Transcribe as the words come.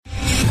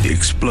The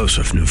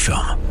explosive new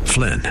film,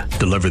 Flynn,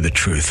 deliver the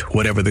truth,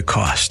 whatever the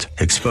cost,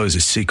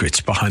 exposes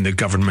secrets behind the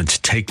government's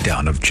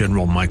takedown of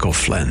General Michael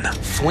Flynn.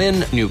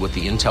 Flynn knew what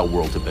the intel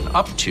world had been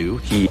up to.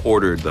 He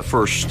ordered the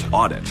first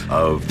audit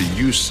of the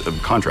use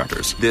of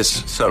contractors.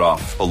 This set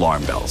off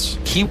alarm bells.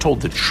 He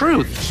told the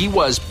truth. He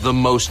was the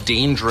most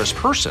dangerous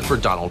person for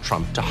Donald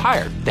Trump to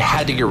hire. They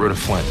had to get rid of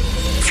Flynn.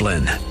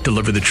 Flynn,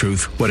 deliver the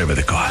truth, whatever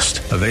the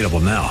cost. Available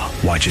now.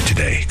 Watch it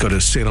today. Go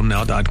to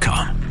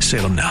salemnow.com.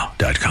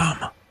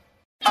 salemnow.com.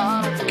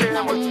 I don't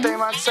care what they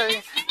might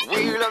say.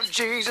 We love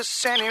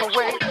Jesus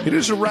anyway. It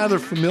is a rather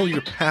familiar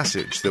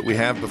passage that we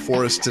have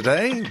before us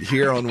today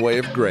here on Way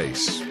of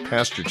Grace.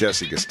 Pastor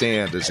Jesse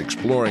Gistand is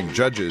exploring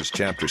Judges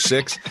chapter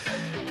 6.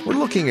 We're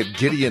looking at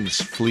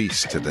Gideon's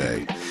fleece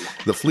today.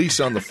 The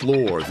fleece on the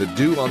floor, the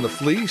dew on the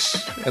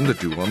fleece, and the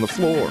dew on the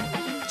floor.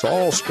 It's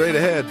all straight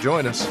ahead.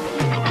 Join us.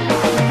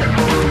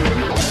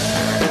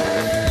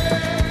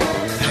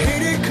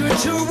 Lady,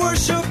 could you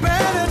worship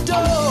and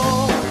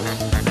adore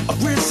a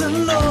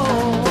risen Lord?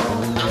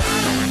 I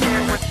don't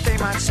care what they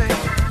might say.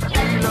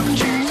 We love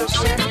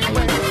Jesus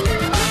anyway.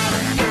 I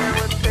don't care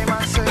what they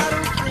might say.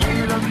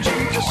 We love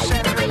Jesus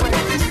anyway.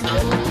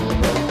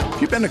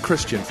 If you've been a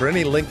Christian for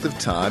any length of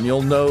time,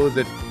 you'll know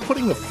that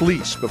putting a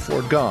fleece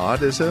before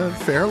God is a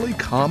fairly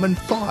common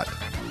thought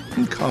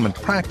and common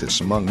practice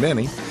among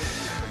many.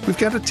 We've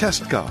got to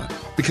test God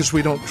because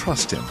we don't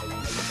trust Him.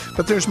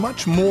 But there's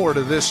much more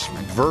to this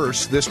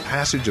verse, this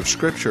passage of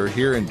Scripture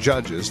here in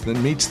Judges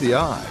than meets the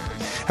eye.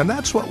 And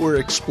that's what we're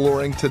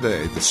exploring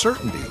today, the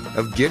certainty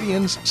of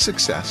Gideon's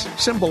success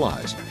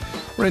symbolized.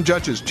 We're in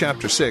Judges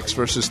chapter 6,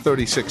 verses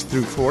 36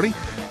 through 40.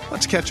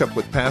 Let's catch up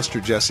with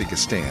Pastor Jesse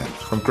Gistand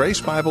from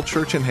Grace Bible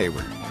Church in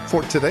Hayward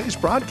for today's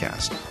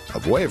broadcast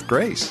of Way of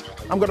Grace.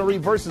 I'm going to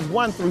read verses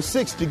 1 through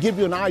 6 to give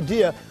you an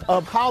idea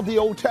of how the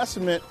Old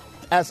Testament,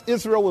 as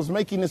Israel was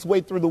making its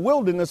way through the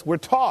wilderness, we're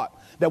taught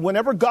that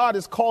whenever God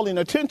is calling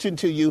attention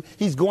to you,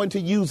 He's going to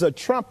use a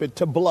trumpet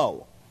to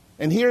blow.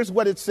 And here's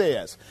what it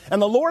says.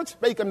 And the Lord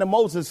spake unto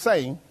Moses,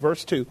 saying,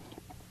 verse 2,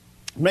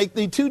 make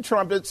thee 2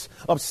 trumpets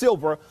of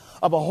silver,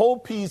 of a whole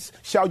piece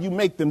shall you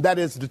make them. That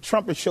is, the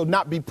trumpet shall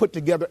not be put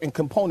together in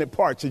component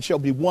parts. It shall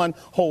be one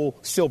whole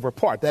silver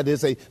part. That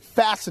is a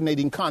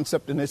fascinating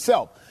concept in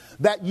itself.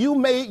 That you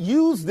may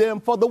use them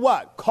for the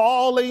what?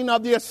 Calling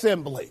of the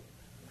assembly.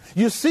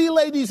 You see,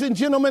 ladies and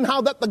gentlemen, how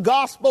that the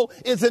gospel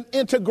is an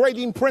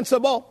integrating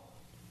principle?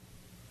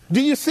 Do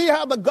you see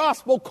how the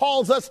gospel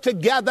calls us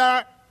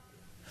together?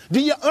 Do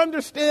you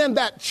understand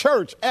that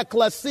church,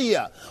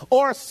 ecclesia,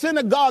 or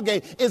synagogue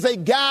is a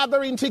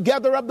gathering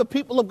together of the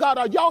people of God?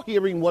 Are y'all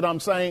hearing what I'm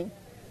saying?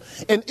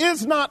 And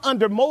is not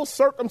under most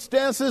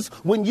circumstances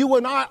when you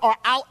and I are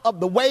out of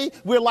the way,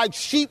 we're like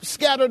sheep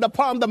scattered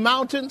upon the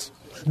mountains?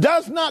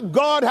 Does not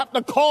God have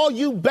to call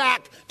you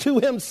back to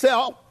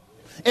Himself?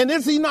 And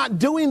is He not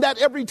doing that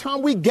every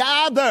time we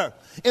gather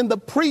in the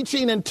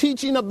preaching and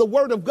teaching of the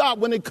Word of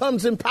God when it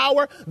comes in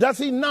power? Does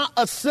He not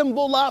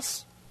assemble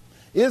us?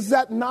 Is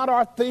that not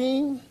our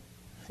theme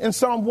in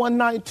Psalm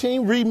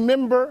 119?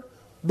 Remember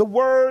the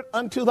word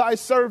unto thy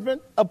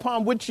servant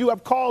upon which you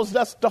have caused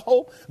us to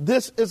hope.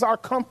 This is our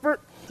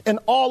comfort in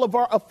all of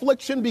our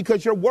affliction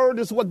because your word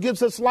is what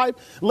gives us life.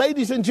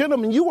 Ladies and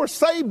gentlemen, you were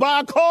saved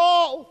by a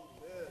call.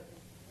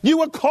 You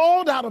were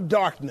called out of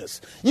darkness.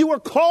 You were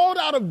called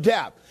out of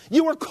death.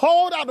 You were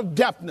called out of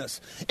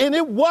deafness. And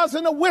it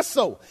wasn't a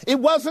whistle. It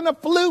wasn't a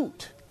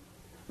flute.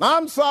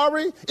 I'm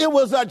sorry. It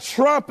was a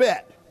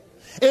trumpet.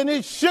 And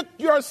it shook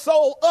your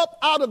soul up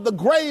out of the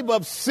grave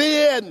of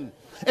sin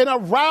and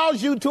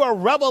aroused you to a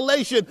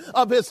revelation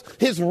of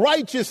his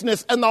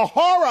righteousness and the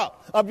horror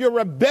of your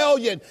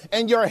rebellion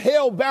and your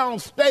hell-bound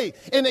state.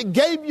 And it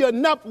gave you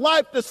enough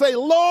life to say,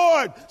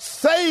 Lord,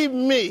 save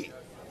me.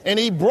 And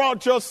He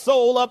brought your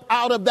soul up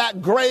out of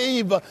that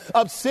grave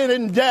of sin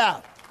and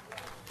death.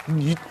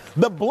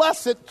 The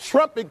blessed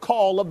trumpet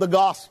call of the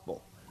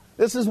gospel.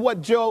 This is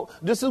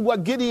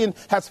what Gideon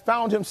has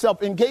found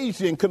himself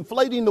engaged in,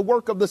 conflating the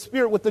work of the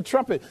Spirit with the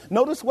trumpet.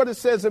 Notice what it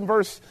says in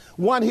verse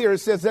 1 here. It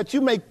says that you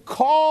may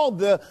call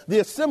the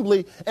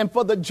assembly and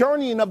for the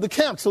journeying of the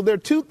camp. So there are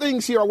 2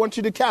 things here I want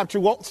you to capture.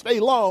 Won't stay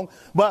long,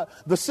 but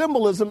the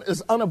symbolism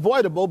is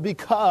unavoidable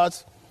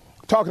because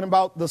talking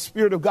about the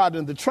Spirit of God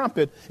and the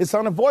trumpet, it's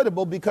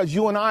unavoidable because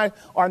you and I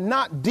are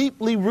not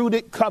deeply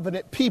rooted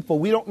covenant people.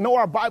 We don't know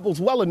our Bibles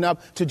well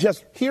enough to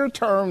just hear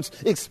terms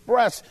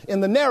expressed in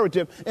the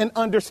narrative and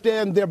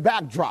understand their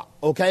backdrop,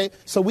 okay?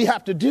 So we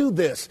have to do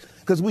this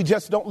because we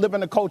just don't live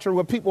in a culture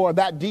where people are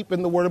that deep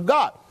in the Word of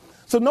God.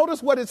 So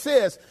notice what it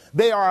says.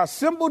 They are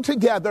assembled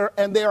together,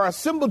 and they are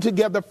assembled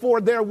together for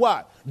their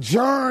what?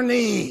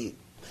 Journey.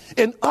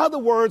 In other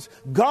words,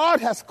 God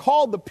has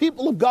called the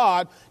people of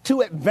God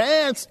to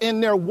advance in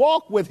their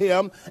walk with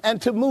Him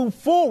and to move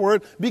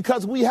forward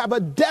because we have a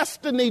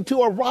destiny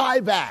to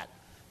arrive at.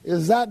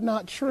 Is that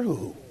not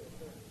true?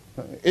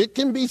 It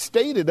can be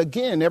stated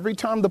again every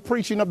time the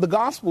preaching of the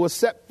gospel is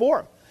set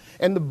forth.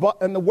 And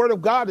the word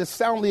of God is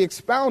soundly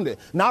expounded.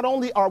 Not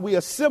only are we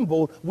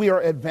assembled, we are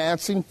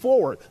advancing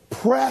forward,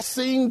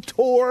 pressing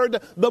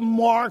toward the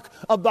mark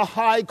of the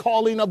high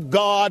calling of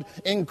God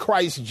in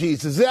Christ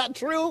Jesus. Is that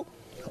true?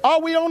 Are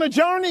we on a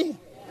journey?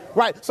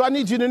 Right. So I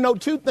need you to know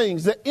two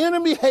things. The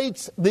enemy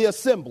hates the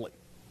assembly.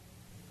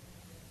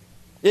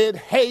 It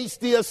hates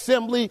the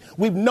assembly.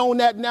 We've known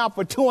that now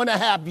for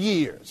 2.5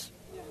 years.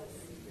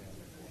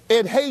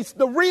 It hates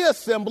the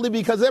reassembly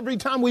because every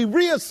time we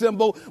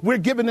reassemble, we're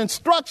given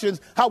instructions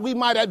how we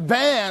might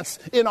advance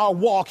in our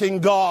walk in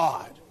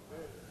God.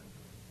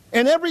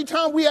 And every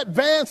time we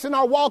advance in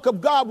our walk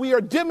of God, we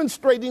are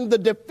demonstrating the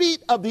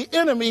defeat of the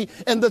enemy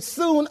and the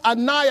soon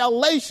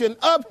annihilation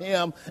of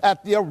him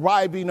at the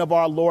arriving of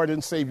our Lord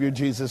and Savior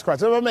Jesus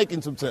Christ. Am I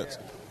making some sense?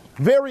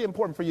 Very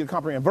important for you to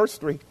comprehend. Verse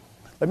 3.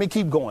 Let me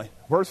keep going.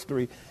 Verse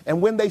 3. And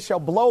when they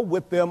shall blow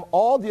with them,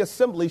 all the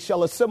assembly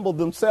shall assemble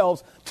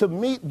themselves to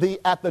meet thee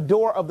at the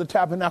door of the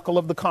tabernacle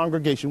of the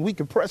congregation. We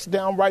can press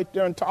down right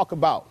there and talk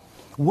about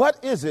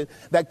what is it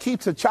that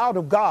keeps a child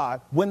of God,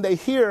 when they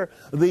hear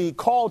the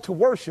call to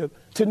worship,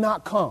 to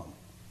not come?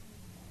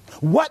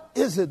 What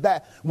is it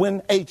that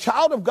when a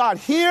child of God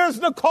hears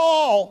the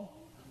call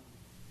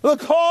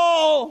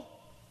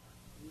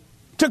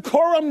to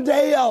Coram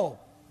Deo,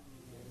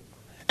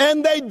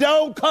 and they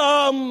don't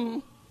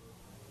come?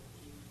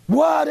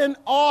 What an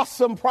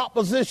awesome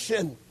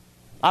proposition.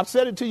 I've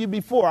said it to you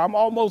before. I'm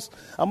almost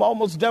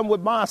done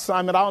with my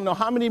assignment. I don't know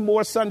how many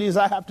more Sundays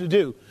I have to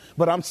do.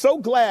 But I'm so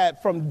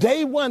glad from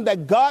day one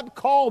that God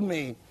called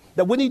me,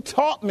 that when he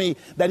taught me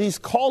that he's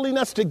calling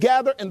us to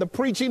gather in the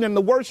preaching and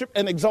the worship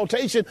and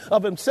exaltation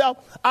of himself,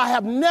 I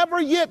have never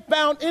yet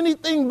found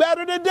anything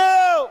better to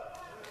do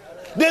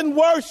than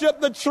worship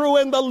the true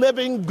and the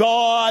living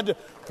God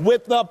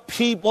with the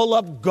people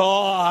of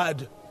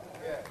God.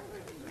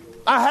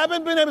 I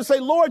haven't been able to say,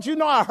 Lord, you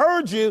know, I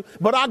heard you,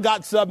 but I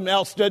got something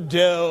else to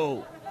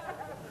do.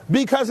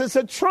 Because it's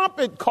a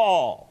trumpet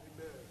call.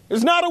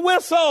 It's not a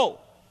whistle.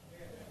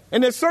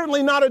 And it's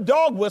certainly not a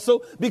dog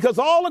whistle, because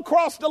all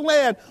across the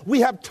land,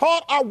 we have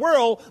taught our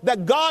world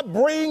that God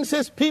brings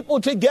his people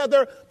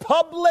together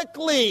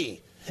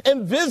publicly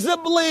and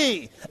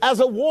visibly as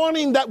a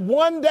warning that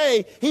one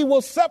day he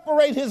will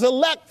separate his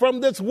elect from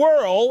this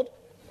world,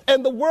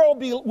 and the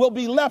world will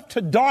be left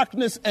to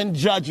darkness and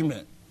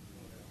judgment.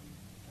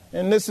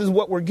 And this is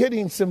what we're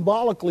getting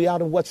symbolically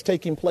out of what's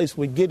taking place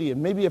with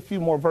Gideon. Maybe a few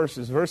more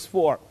verses. Verse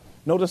 4.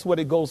 Notice what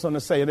it goes on to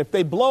say. And if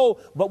they blow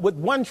but with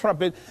one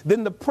trumpet,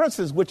 then the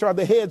princes, which are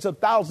the heads of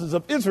thousands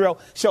of Israel,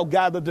 shall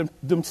gather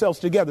themselves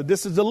together.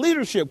 This is the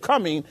leadership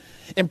coming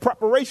in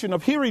preparation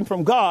of hearing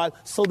from God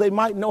so they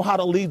might know how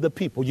to lead the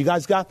people. You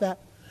guys got that?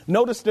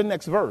 Notice the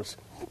next verse.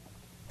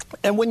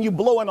 And when you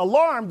blow an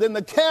alarm, then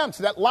the camps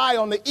that lie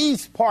on the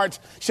east parts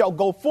shall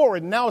go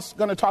forward. Now it's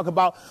going to talk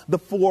about the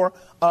four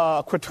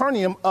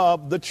quaternium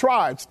of the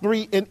tribes,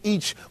 3 in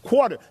each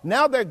quarter.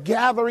 Now they're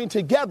gathering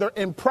together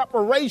in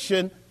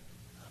preparation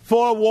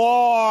for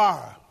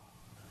war.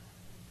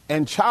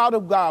 And child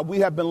of God, we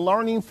have been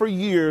learning for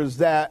years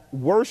that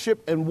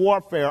worship and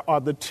warfare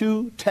are the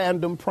two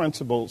tandem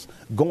principles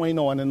going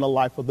on in the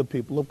life of the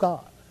people of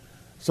God.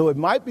 So it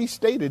might be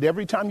stated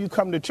every time you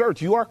come to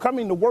church, you are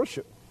coming to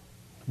worship,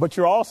 but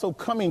you're also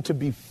coming to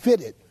be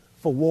fitted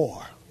for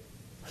war.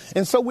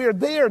 And so we're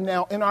there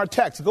now in our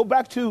text. Go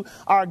back to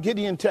our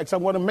Gideon text. I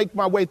want to make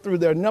my way through.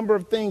 There are a number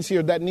of things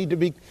here that need to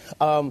be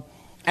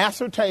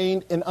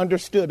ascertained and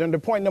understood. Under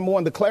point number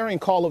 1, the clarion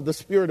call of the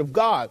Spirit of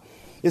God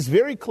is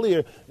very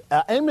clear.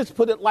 Amos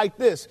put it like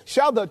this: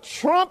 shall the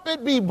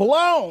trumpet be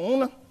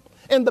blown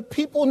and the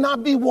people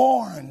not be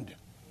warned?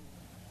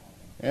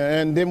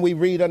 And then we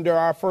read under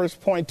our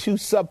first point 2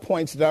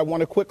 subpoints that I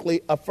want to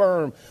quickly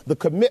affirm: the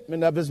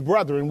commitment of his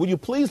brethren. Will you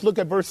please look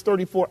at verse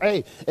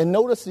 34a and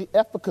notice the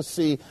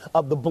efficacy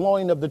of the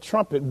blowing of the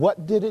trumpet?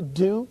 What did it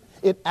do?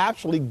 It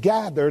actually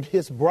gathered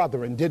his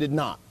brethren, did it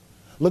not?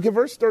 Look at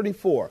verse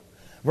 34.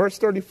 Verse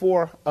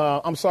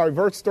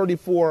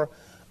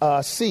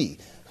 34c.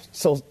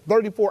 So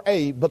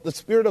 34a, but the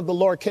Spirit of the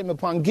Lord came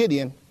upon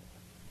Gideon.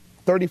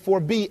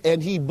 34b,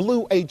 and he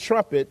blew a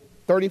trumpet.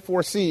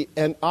 34c,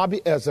 and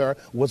Abiezer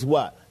was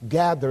what?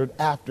 Gathered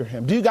after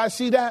him. Do you guys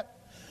see that?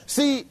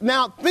 See,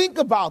 now think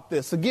about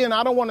this. Again,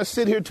 I don't want to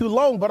sit here too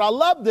long, but I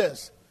love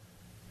this.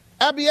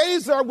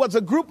 Abiezer was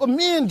a group of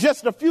men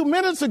just a few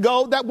minutes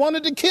ago that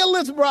wanted to kill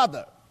his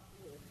brother.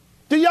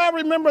 Do y'all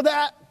remember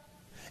that?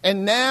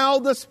 And now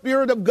the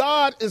Spirit of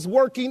God is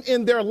working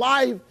in their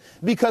life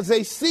because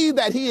they see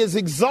that he is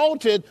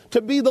exalted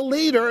to be the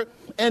leader.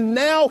 And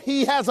now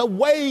he has a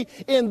way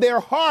in their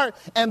heart,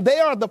 and they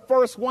are the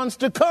first ones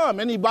to come.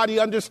 Anybody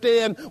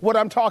understand what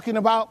I'm talking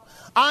about?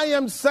 I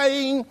am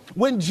saying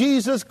when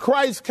Jesus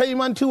Christ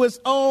came unto his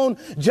own,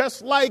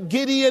 just like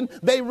Gideon,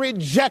 they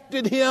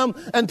rejected him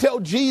until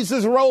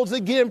Jesus rose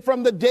again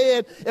from the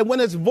dead. And when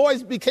his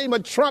voice became a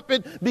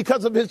trumpet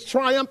because of his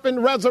triumphant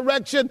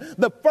resurrection,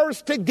 the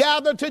first to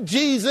gather to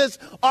Jesus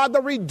are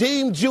the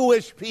redeemed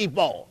Jewish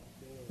people.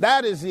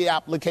 That is the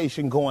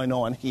application going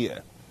on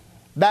here.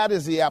 That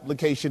is the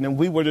application. And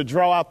we were to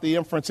draw out the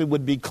inference, it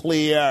would be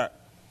clear.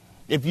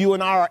 If you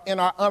and I are in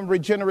our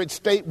unregenerate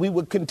state, we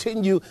would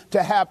continue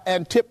to have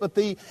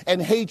antipathy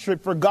and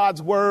hatred for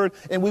God's word,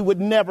 and we would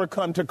never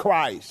come to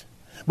Christ.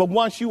 But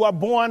once you are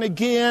born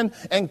again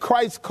and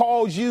Christ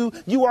calls you,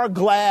 you are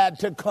glad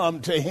to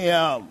come to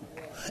him.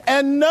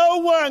 And no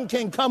one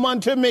can come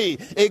unto me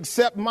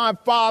except my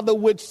Father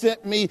which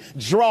sent me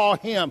draw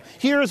him.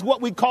 Here's what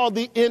we call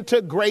the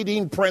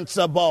integrating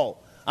principle.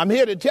 I'm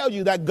here to tell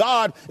you that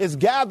God is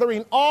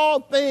gathering all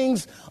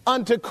things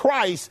unto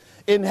Christ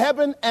in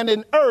heaven and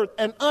in earth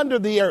and under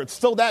the earth,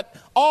 so that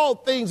all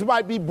things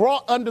might be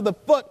brought under the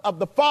foot of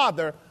the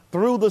Father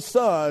through the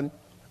Son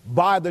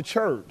by the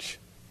church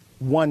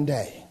one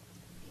day.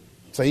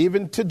 So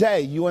even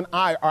today, you and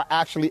I are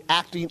actually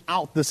acting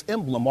out this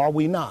emblem, are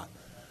we not?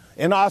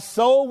 In our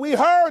soul, we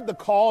heard the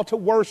call to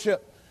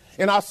worship.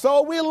 In our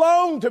soul, we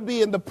long to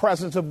be in the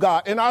presence of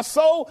God. In our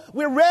soul,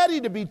 we're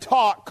ready to be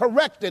taught,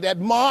 corrected,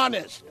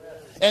 admonished,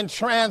 and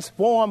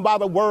transformed by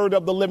the word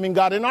of the living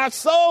God. In our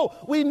soul,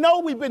 we know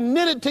we've been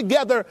knitted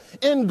together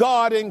in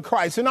God in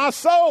Christ. In our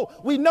soul,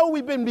 we know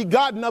we've been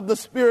begotten of the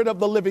Spirit of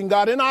the living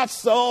God. In our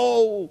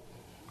soul,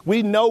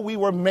 we know we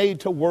were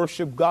made to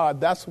worship God.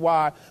 That's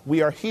why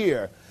we are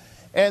here.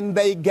 And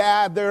they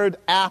gathered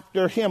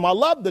after him. I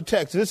love the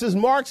text. This is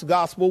Mark's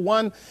gospel,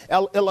 one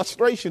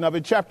illustration of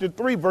it, chapter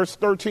 3, verse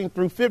 13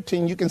 through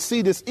 15. You can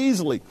see this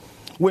easily.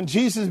 When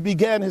Jesus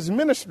began his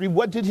ministry,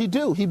 what did he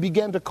do? He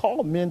began to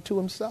call men to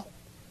himself.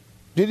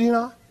 Did he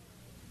not?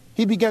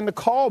 He began to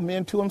call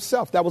men to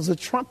himself. That was a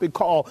trumpet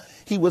call.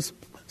 He was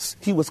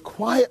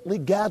quietly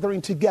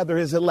gathering together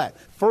his elect.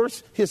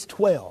 First, his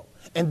 12,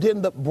 and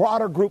then the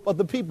broader group of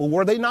the people.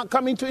 Were they not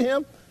coming to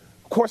him?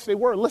 Of course they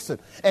were. Listen.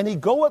 And he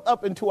goeth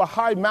up into a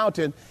high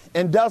mountain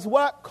and does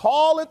what?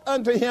 Calleth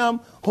unto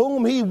him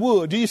whom he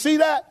would. Do you see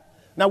that?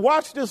 Now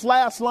watch this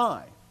last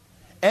line.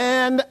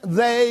 And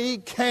they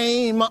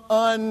came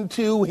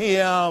unto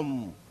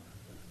him.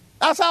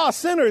 That's how a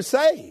sinner is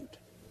saved.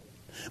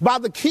 By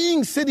the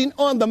king sitting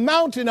on the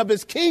mountain of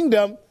his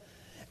kingdom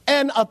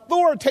and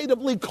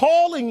authoritatively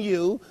calling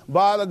you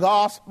by the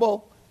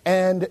gospel,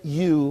 and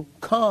you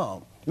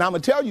come. Now I'm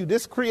going to tell you,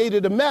 this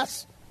created a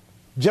mess.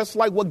 Just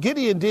like what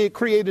Gideon did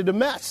created a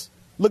mess.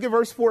 Look at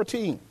verse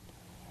 14.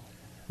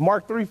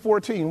 Mark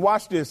 3:14.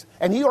 Watch this.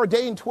 And he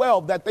ordained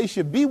 12 that they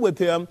should be with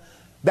him,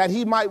 that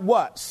he might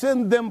what?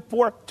 Send them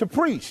forth to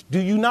preach.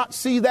 Do you not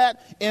see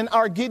that in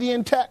our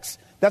Gideon text?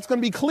 That's going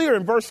to be clear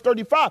in verse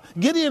 35.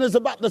 Gideon is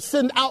about to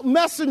send out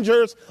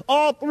messengers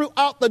all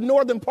throughout the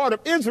northern part of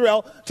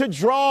Israel to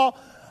draw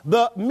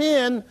the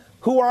men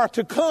who are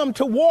to come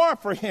to war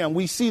for him.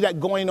 We see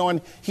that going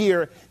on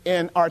here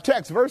in our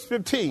text. Verse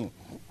 15.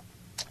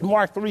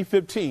 Mark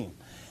 3:15,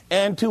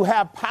 and to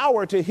have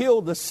power to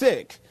heal the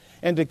sick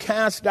and to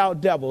cast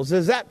out devils.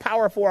 Is that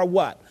power for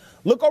what?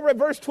 Look over at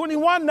verse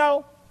 21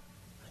 now.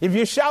 If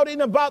you're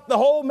shouting about the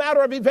whole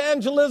matter of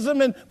evangelism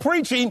and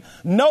preaching,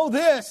 know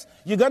this,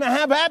 you're going to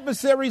have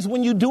adversaries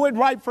when you do it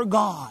right for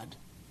God.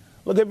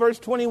 Look at verse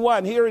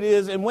 21. Here it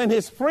is. And when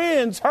his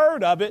friends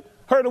heard of it,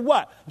 heard of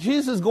what?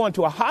 Jesus going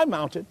to a high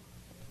mountain.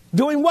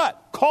 Doing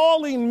what?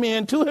 Calling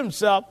men to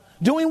himself.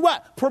 Doing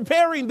what?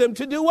 Preparing them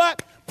to do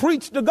what?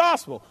 Preach the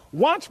gospel.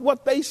 Watch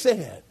what they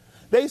said.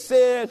 They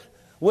said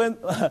when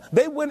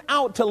they went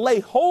out to lay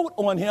hold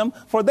on him,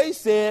 for they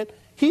said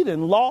he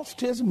done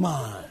lost his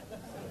mind.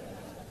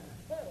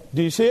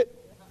 Do you see it?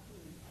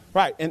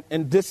 Right.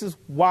 And this is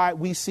why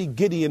we see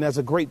Gideon as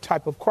a great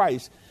type of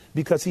Christ,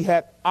 because he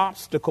had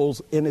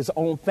obstacles in his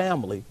own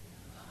family.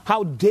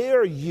 How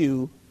dare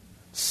you,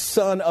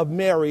 son of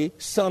Mary,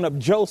 son of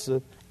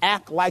Joseph,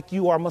 act like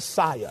you are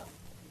Messiah?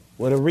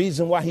 Well, the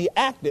reason why he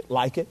acted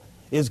like it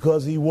is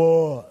because he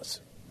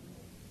was.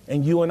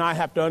 And you and I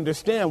have to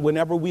understand,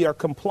 whenever we are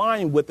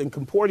complying with and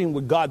comporting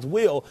with God's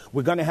will,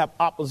 we're going to have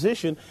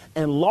opposition,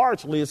 and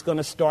largely it's going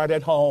to start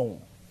at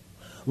home.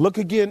 Look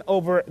again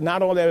over,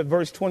 not only at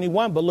verse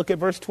 21, but look at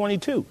verse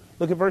 22.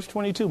 Look at verse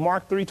 22,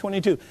 Mark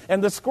 3:22.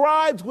 And the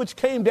scribes which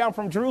came down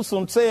from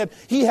Jerusalem said,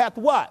 he hath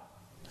what?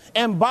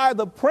 And by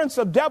the prince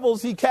of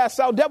devils he casts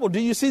out devils. Do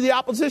you see the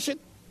opposition?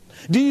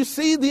 Do you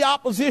see the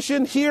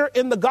opposition here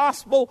in the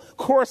gospel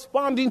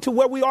corresponding to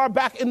where we are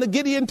back in the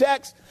Gideon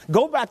text?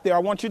 Go back there. I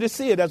want you to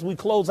see it as we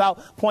close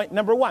out point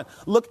number 1.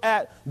 Look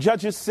at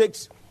Judges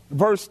 6,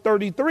 verse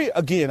 33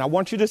 again. I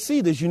want you to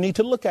see this. You need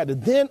to look at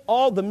it. Then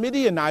all the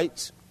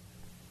Midianites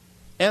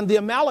and the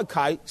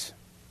Amalekites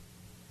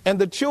and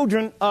the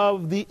children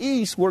of the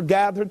east were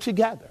gathered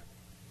together.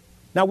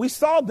 Now we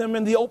saw them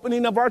in the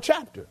opening of our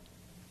chapter.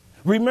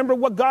 Remember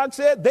what God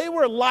said? They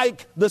were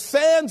like the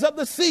sands of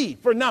the sea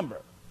for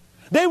number.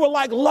 They were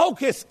like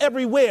locusts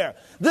everywhere.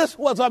 This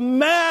was a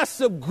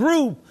massive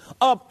group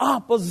of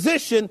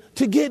opposition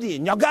to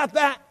Gideon. Y'all got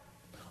that?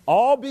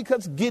 All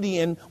because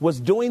Gideon was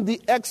doing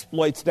the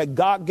exploits that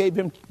God gave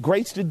him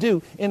grace to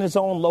do in his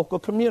own local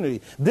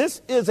community.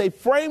 This is a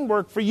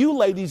framework for you,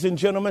 ladies and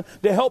gentlemen,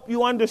 to help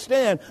you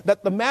understand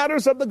that the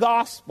matters of the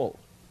gospel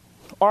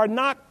are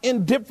not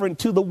indifferent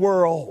to the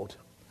world.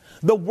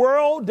 The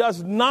world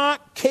does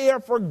not care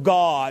for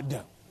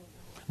God.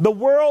 The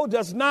world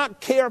does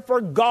not care for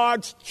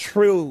God's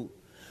truth.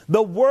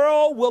 The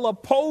world will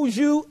oppose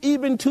you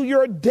even to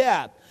your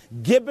death,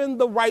 given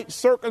the right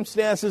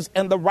circumstances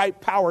and the right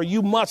power.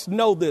 You must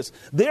know this.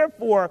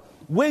 Therefore,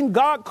 when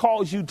God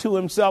calls you to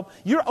himself,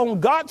 you're on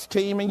God's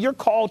team and you're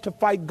called to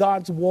fight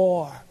God's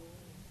war.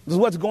 This is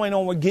what's going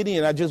on with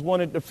Gideon. I just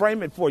wanted to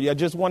frame it for you.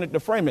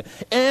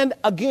 And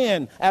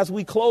again, as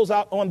we close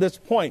out on this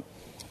point,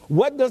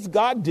 what does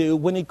God do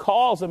when he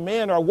calls a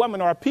man or a woman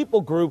or a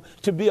people group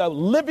to be a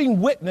living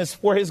witness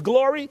for his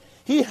glory?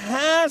 He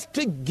has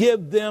to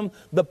give them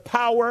the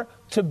power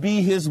to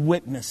be his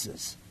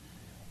witnesses.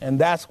 And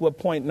that's what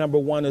point number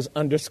 1 is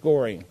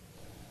underscoring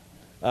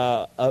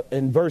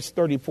in verse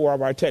 34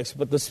 of our text.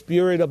 But the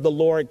Spirit of the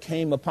Lord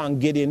came upon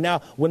Gideon. Now,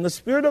 when the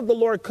Spirit of the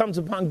Lord comes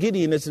upon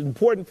Gideon, it's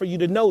important for you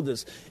to know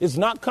this. It's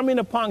not coming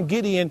upon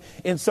Gideon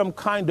in some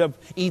kind of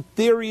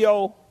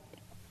ethereal,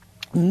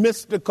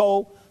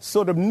 mystical,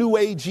 sort of new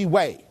agey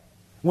way.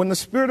 When the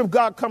Spirit of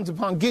God comes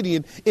upon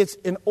Gideon, it's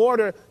in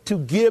order to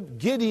give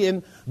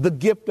Gideon the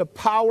gift of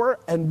power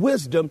and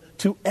wisdom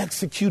to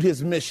execute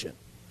his mission.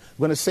 I'm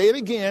going to say it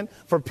again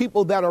for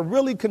people that are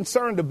really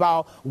concerned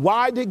about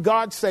why did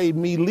God save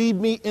me, leave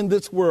me in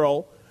this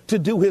world to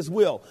do his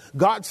will.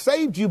 God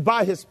saved you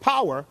by his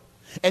power,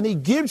 and he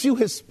gives you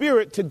his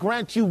Spirit to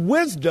grant you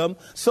wisdom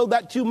so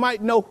that you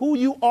might know who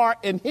you are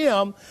in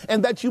him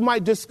and that you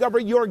might discover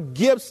your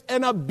gifts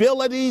and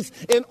abilities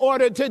in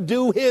order to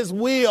do his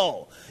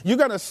will. You're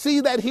going to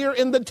see that here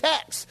in the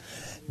text.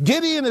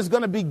 Gideon is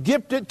going to be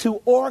gifted to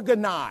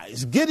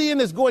organize. Gideon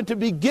is going to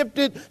be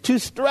gifted to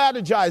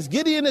strategize.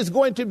 Gideon is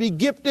going to be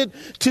gifted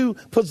to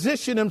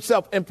position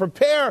himself and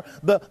prepare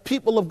the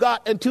people of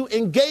God and to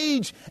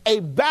engage a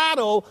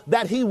battle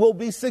that he will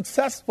be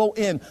successful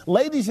in.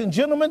 Ladies and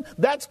gentlemen,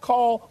 that's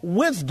called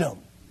wisdom.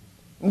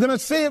 I'm going to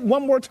say it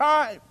one more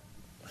time.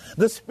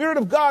 The Spirit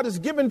of God is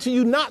given to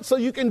you not so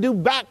you can do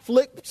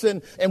backflips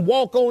and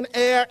walk on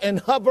air and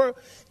hover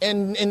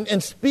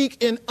and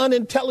speak in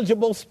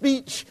unintelligible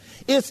speech.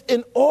 It's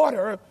in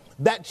order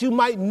that you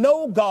might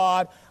know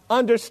God,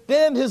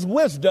 understand his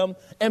wisdom,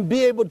 and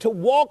be able to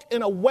walk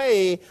in a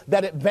way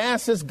that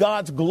advances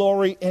God's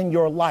glory in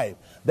your life,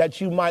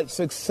 that you might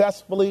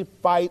successfully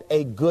fight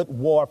a good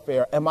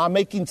warfare. Am I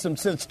making some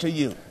sense to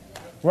you?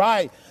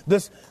 Right.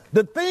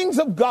 The things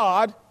of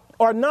God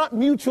are not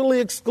mutually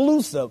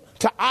exclusive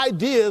to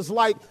ideas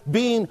like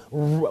being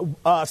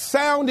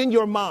sound in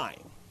your mind,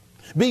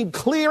 being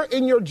clear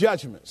in your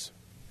judgments,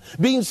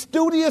 being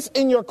studious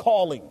in your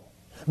calling,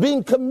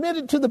 being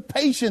committed to the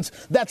patience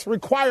that's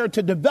required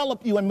to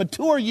develop you and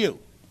mature you,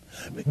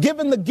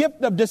 given the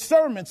gift of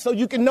discernment so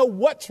you can know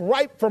what's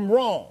right from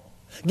wrong,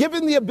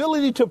 given the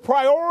ability to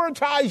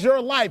prioritize your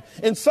life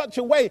in such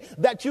a way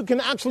that you can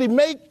actually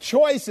make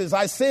choices.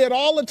 I say it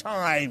all the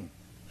time.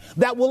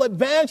 That will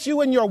advance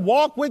you in your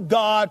walk with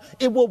God.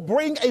 It will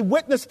bring a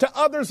witness to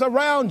others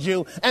around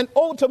you and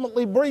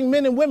ultimately bring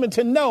men and women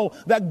to know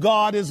that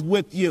God is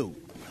with you.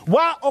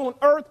 Why on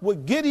earth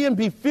would Gideon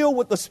be filled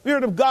with the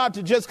Spirit of God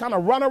to just kind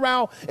of run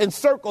around in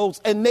circles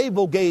and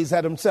navel gaze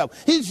at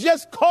himself? He's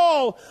just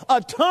called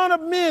a ton of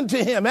men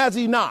to him, has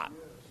he not?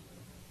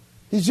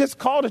 He's just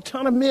called a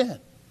ton of men.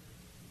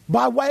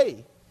 By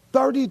way,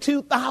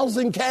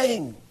 32,000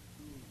 came.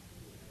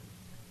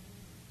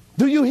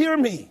 Do you hear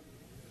me?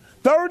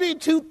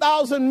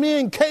 32,000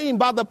 men came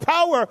by the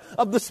power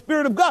of the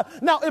Spirit of God.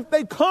 Now, if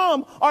they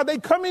come, are they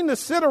coming to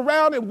sit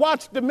around and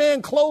watch the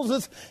man cross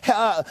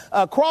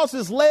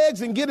his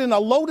legs and get in a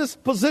lotus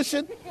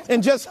position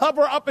and just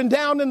hover up and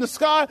down in the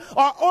sky?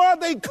 Or are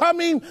they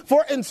coming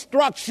for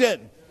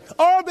instruction?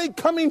 Are they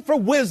coming for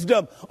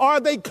wisdom? Are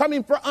they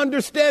coming for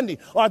understanding?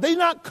 Are they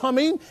not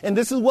coming, and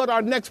this is what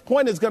our next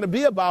point is going to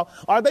be about,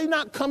 are they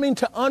not coming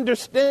to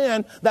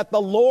understand that the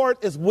Lord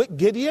is with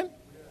Gideon?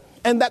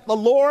 And that the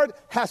Lord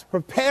has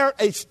prepared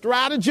a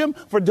stratagem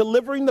for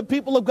delivering the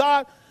people of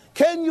God?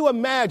 Can you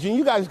imagine?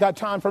 You guys got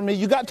time for me?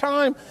 You got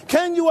time?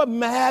 Can you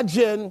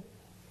imagine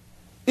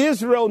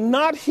Israel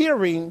not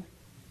hearing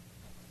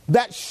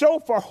that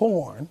shofar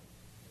horn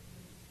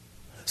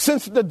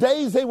since the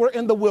days they were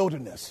in the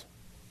wilderness?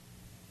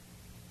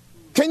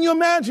 Can you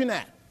imagine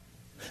that?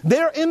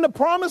 They're in the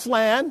promised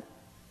land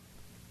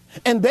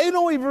and they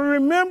don't even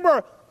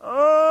remember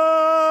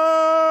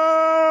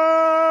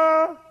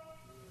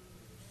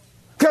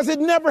because it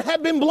never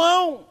had been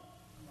blown.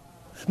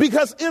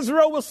 Because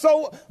Israel was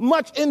so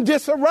much in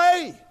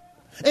disarray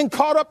and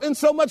caught up in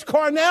so much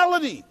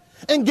carnality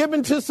and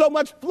given to so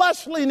much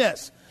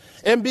fleshliness.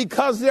 And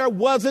because there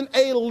wasn't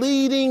a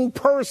leading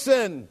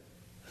person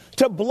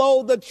to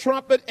blow the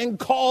trumpet and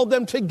call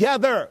them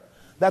together,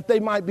 that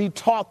they might be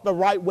taught the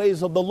right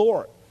ways of the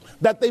Lord,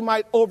 that they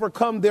might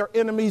overcome their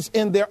enemies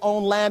in their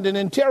own land and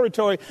in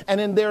territory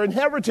and in their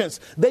inheritance.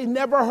 They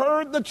never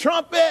heard the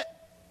trumpet.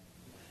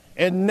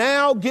 And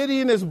now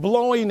Gideon is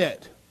blowing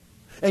it.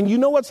 And you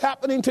know what's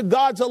happening to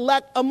God's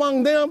elect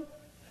among them?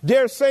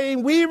 They're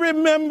saying, we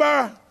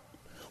remember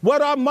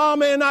what our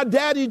mama and our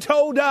daddy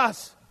told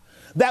us,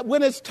 that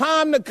when it's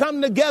time to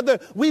come together,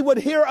 we would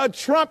hear a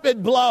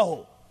trumpet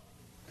blow.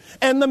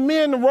 And the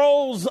men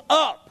rose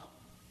up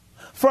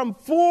from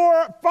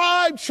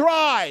 5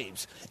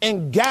 tribes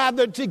and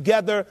gathered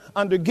together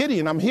under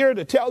Gideon. I'm here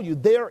to tell you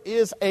there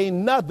is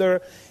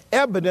another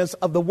evidence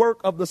of the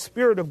work of the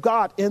Spirit of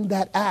God in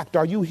that act.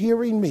 Are you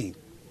hearing me?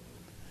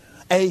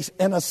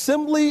 An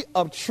assembly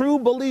of true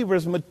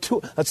believers,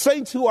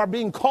 saints who are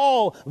being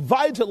called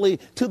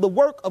vitally to the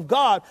work of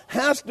God,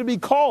 has to be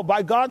called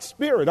by God's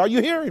Spirit. Are you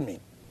hearing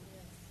me?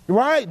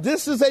 Right?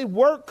 This is a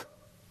work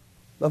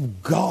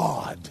of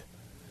God.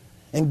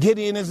 And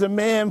Gideon is a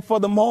man for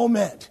the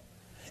moment.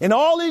 And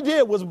all he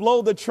did was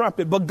blow the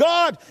trumpet. But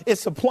God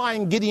is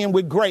supplying Gideon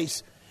with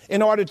grace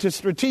in order to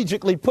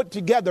strategically put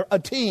together a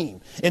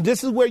team. And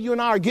this is where you and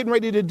I are getting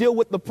ready to deal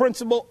with the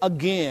principle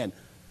again: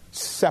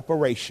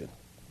 separation.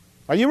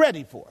 Are you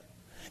ready for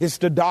it? It's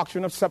the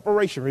doctrine of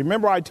separation.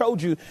 Remember, I told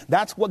you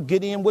that's what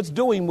Gideon was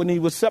doing when he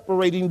was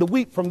separating the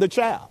wheat from the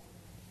chaff.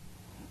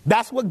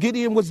 That's what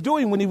Gideon was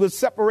doing when he was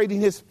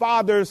separating his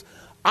father's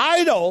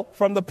idol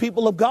from the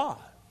people of God.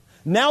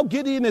 Now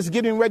Gideon is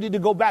getting ready to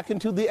go back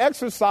into the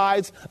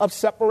exercise of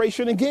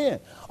separation again.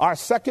 Our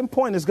second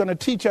point is going to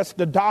teach us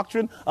the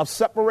doctrine of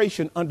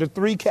separation under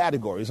 3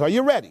 categories. Are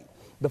you ready?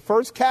 The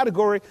first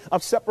category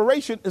of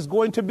separation is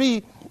going to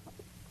be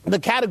the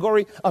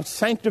category of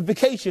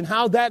sanctification,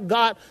 how that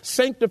God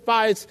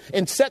sanctifies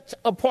and sets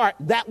apart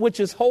that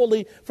which is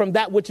holy from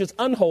that which is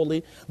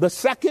unholy. The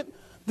second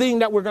thing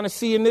that we're going to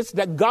see in this,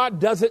 that God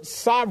does it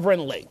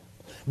sovereignly.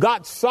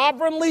 God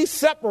sovereignly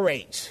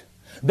separates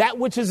that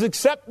which is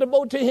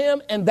acceptable to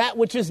him and that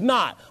which is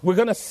not. We're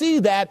going to see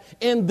that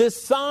in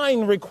this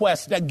sign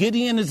request that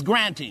Gideon is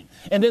granting.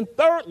 And then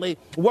thirdly,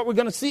 what we're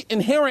going to see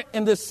inherent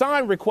in this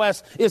sign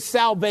request is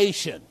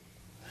salvation.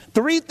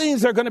 3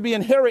 things are going to be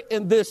inherent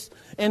in this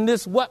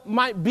what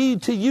might be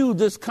to you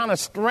this kind of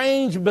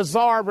strange,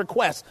 bizarre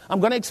request. I'm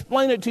going to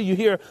explain it to you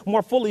here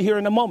more fully here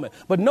in a moment.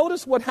 But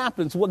notice what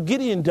happens, what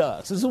Gideon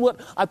does. This is what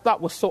I thought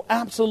was so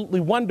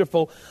absolutely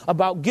wonderful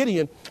about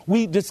Gideon.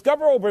 We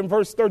discover over in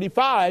verse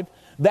 35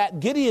 that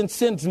Gideon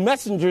sends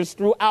messengers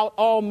throughout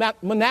all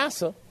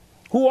Manasseh,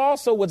 who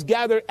also was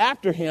gathered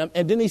after him.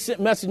 And then he sent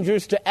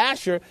messengers to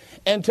Asher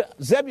and to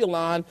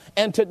Zebulun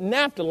and to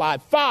Naphtali,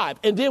 5.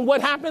 And then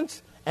what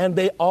happens? And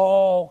they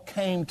all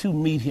came to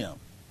meet him.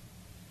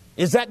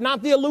 Is that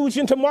not the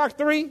allusion to Mark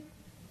 3?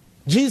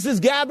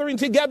 Jesus gathering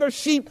together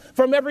sheep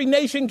from every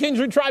nation,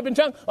 kindred, tribe, and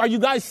tongue. Are you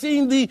guys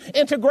seeing the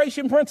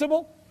integration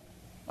principle?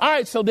 All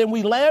right, so then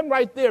we land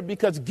right there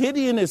because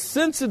Gideon is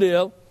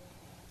sensitive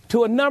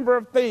to a number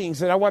of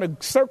things. And I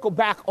want to circle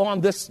back on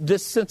this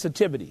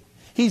sensitivity.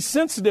 He's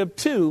sensitive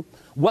to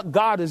what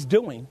God is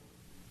doing.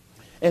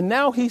 And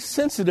now he's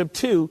sensitive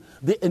to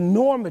the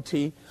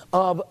enormity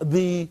of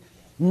the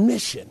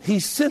mission.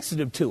 He's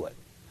sensitive to it.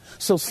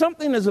 So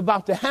something is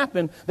about to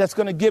happen that's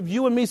going to give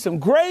you and me some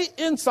great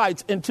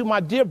insights into my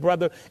dear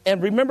brother.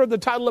 And remember the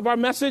title of our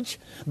message,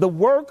 The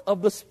Work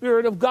of the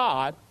Spirit of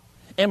God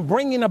and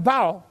Bringing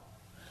About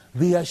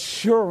the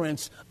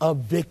Assurance of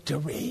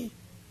Victory.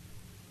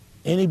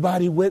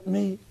 Anybody with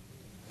me?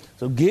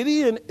 So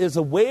Gideon is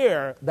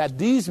aware that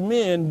these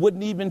men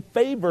wouldn't even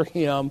favor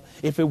him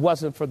if it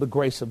wasn't for the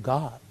grace of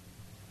God.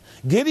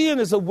 Gideon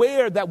is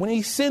aware that when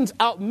he sends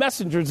out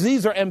messengers,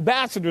 these are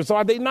ambassadors.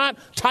 Are they not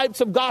types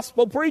of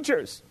gospel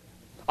preachers?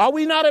 Are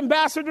we not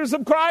ambassadors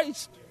of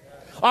Christ?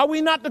 Are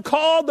we not to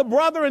call the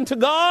brethren to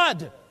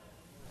God?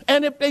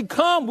 And if they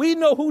come, we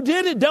know who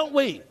did it, don't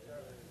we?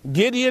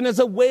 Gideon is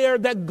aware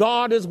that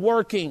God is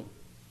working.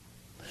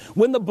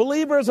 When the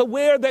believer is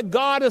aware that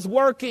God is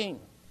working,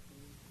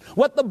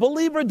 what the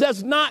believer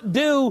does not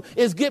do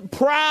is get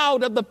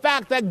proud of the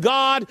fact that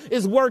God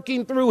is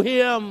working through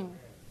him.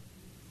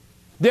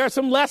 There are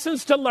some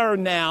lessons to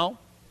learn now.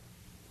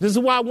 This is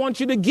why I want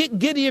you to get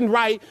Gideon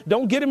right.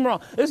 Don't get him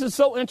wrong. This is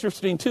so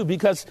interesting, too,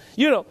 because,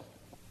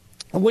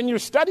 when you're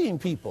studying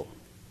people,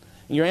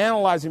 and you're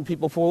analyzing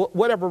people for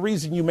whatever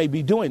reason you may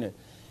be doing it,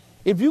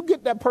 if you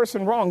get that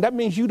person wrong, that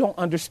means you don't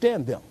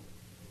understand them.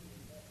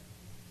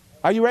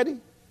 Are you ready?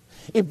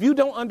 If you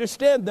don't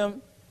understand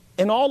them,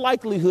 in all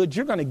likelihood,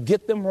 you're going to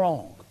get them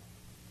wrong.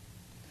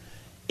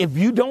 If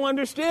you don't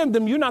understand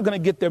them, you're not going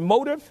to get their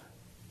motive.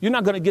 You're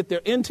not going to get their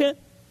intent.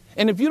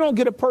 And if you don't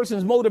get a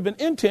person's motive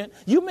and intent,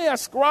 you may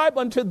ascribe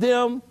unto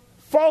them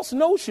false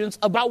notions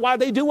about why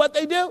they do what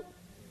they do.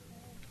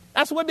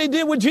 That's what they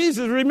did with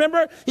Jesus.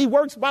 Remember, he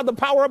works by the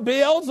power of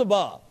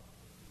Beelzebub.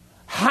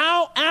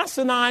 How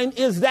asinine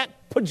is that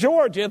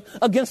pejorative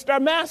against our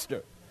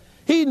master?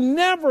 He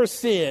never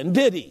sinned,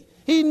 did he?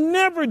 He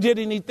never did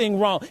anything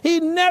wrong. He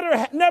never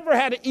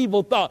had an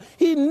evil thought.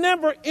 He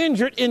never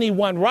injured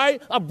anyone,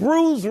 right? A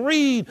bruised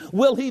reed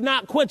will he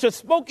not quench. A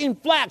smoking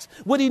flax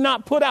would he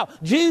not put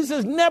out.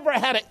 Jesus never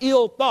had an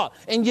ill thought.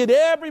 And yet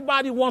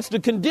everybody wants to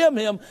condemn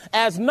him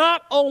as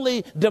not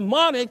only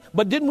demonic,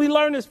 but didn't we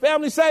learn his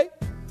family say?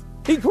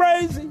 He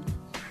crazy.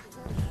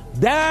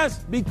 That's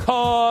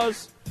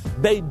because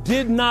they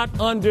did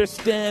not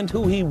understand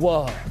who he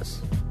was.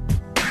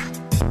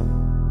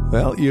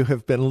 Well, you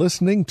have been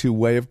listening to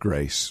Way of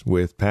Grace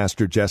with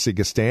Pastor Jesse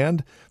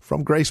Gistand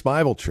from Grace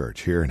Bible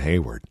Church here in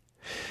Hayward.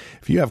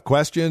 If you have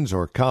questions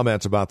or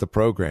comments about the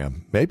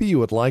program, maybe you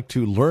would like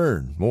to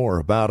learn more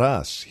about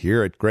us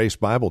here at Grace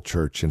Bible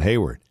Church in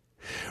Hayward,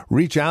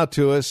 reach out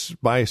to us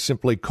by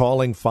simply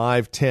calling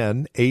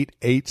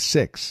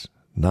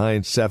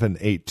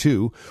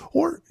 510-886-9782,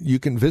 or you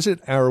can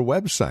visit our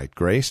website,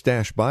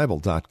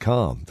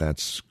 grace-bible.com.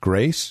 That's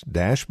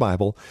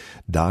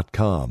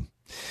grace-bible.com.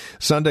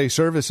 Sunday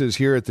services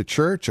here at the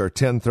church are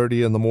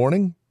 10:30 in the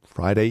morning.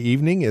 Friday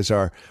evening is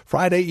our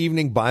Friday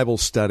evening Bible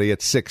study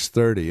at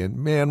 6:30. And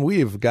man,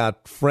 we've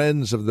got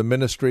friends of the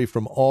ministry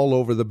from all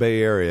over the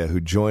Bay Area who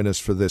join us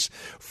for this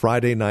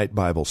Friday night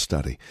Bible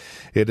study.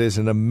 It is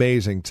an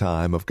amazing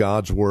time of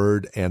God's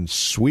Word and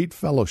sweet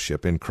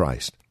fellowship in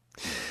Christ.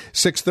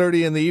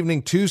 6:30 in the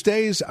evening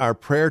Tuesdays, our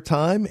prayer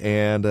time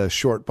and a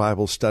short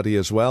Bible study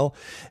as well.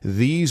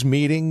 These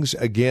meetings,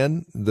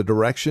 again, the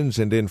directions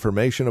and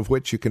information of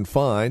which you can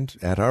find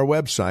at our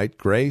website,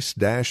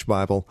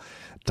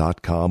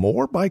 grace-bible.com,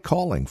 or by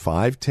calling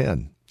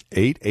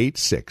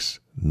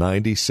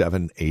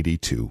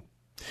 510-886-9782.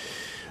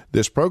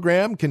 This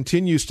program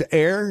continues to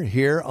air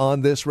here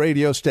on this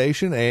radio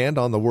station and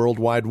on the World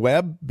Wide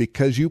Web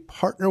because you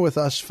partner with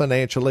us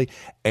financially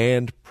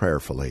and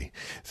prayerfully.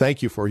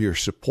 Thank you for your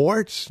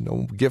support.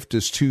 No gift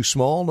is too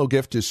small, no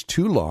gift is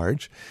too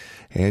large,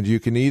 and you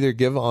can either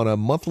give on a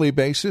monthly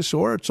basis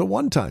or it's a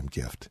one-time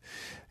gift.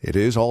 It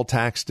is all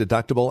tax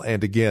deductible,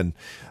 and again,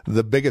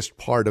 the biggest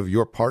part of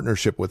your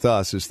partnership with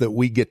us is that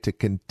we get to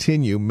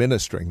continue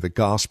ministering the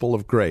gospel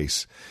of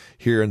grace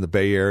here in the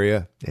Bay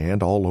Area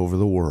and all over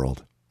the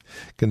world.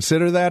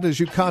 Consider that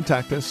as you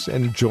contact us,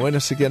 and join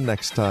us again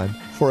next time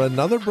for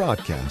another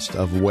broadcast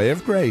of Way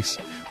of Grace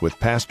with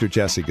Pastor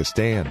Jesse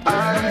Gastan.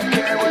 I don't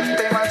care what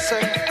they might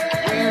say,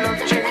 we love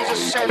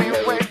Jesus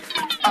anyway.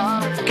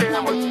 I don't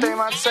care what they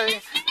might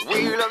say,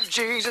 we love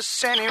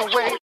Jesus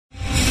anyway.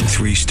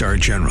 3-star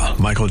General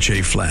Michael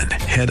J. Flynn,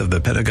 head of the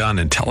Pentagon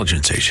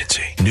Intelligence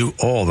Agency, knew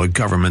all the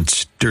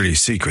government's dirty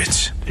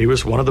secrets. He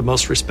was one of the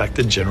most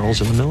respected generals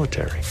in the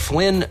military.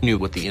 Flynn knew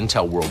what the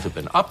intel world had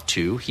been up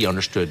to. He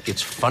understood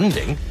its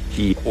funding.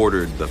 He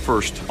ordered the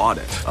first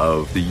audit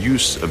of the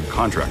use of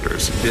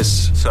contractors.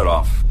 This set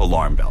off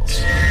alarm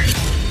bells.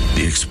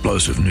 The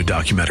explosive new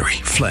documentary,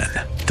 Flynn,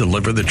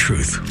 Deliver the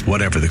Truth,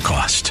 Whatever the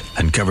Cost,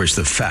 uncovers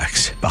the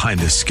facts behind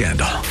this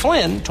scandal.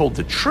 Flynn told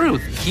the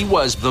truth. He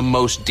was the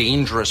most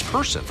dangerous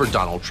person for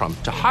Donald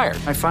Trump to hire.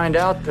 I find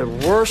out the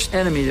worst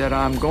enemy that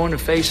I'm going to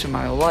face in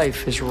my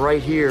life is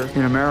right here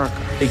in America.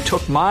 They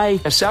took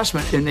my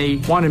assessment and they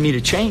wanted me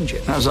to change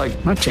it. And I was like,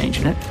 I'm not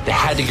changing it. They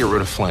had to get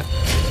rid of Flynn.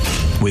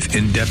 With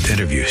in-depth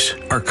interviews,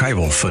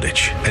 archival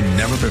footage, and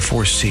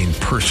never-before-seen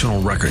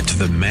personal records of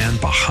the man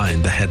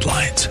behind the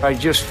headlines. I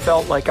just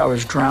felt like I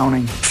was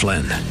drowning.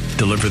 Flynn,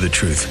 Deliver the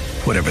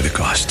Truth, Whatever the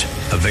Cost.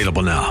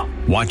 Available now.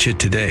 Watch it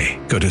today.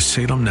 Go to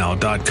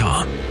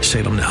salemnow.com.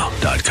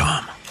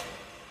 salemnow.com.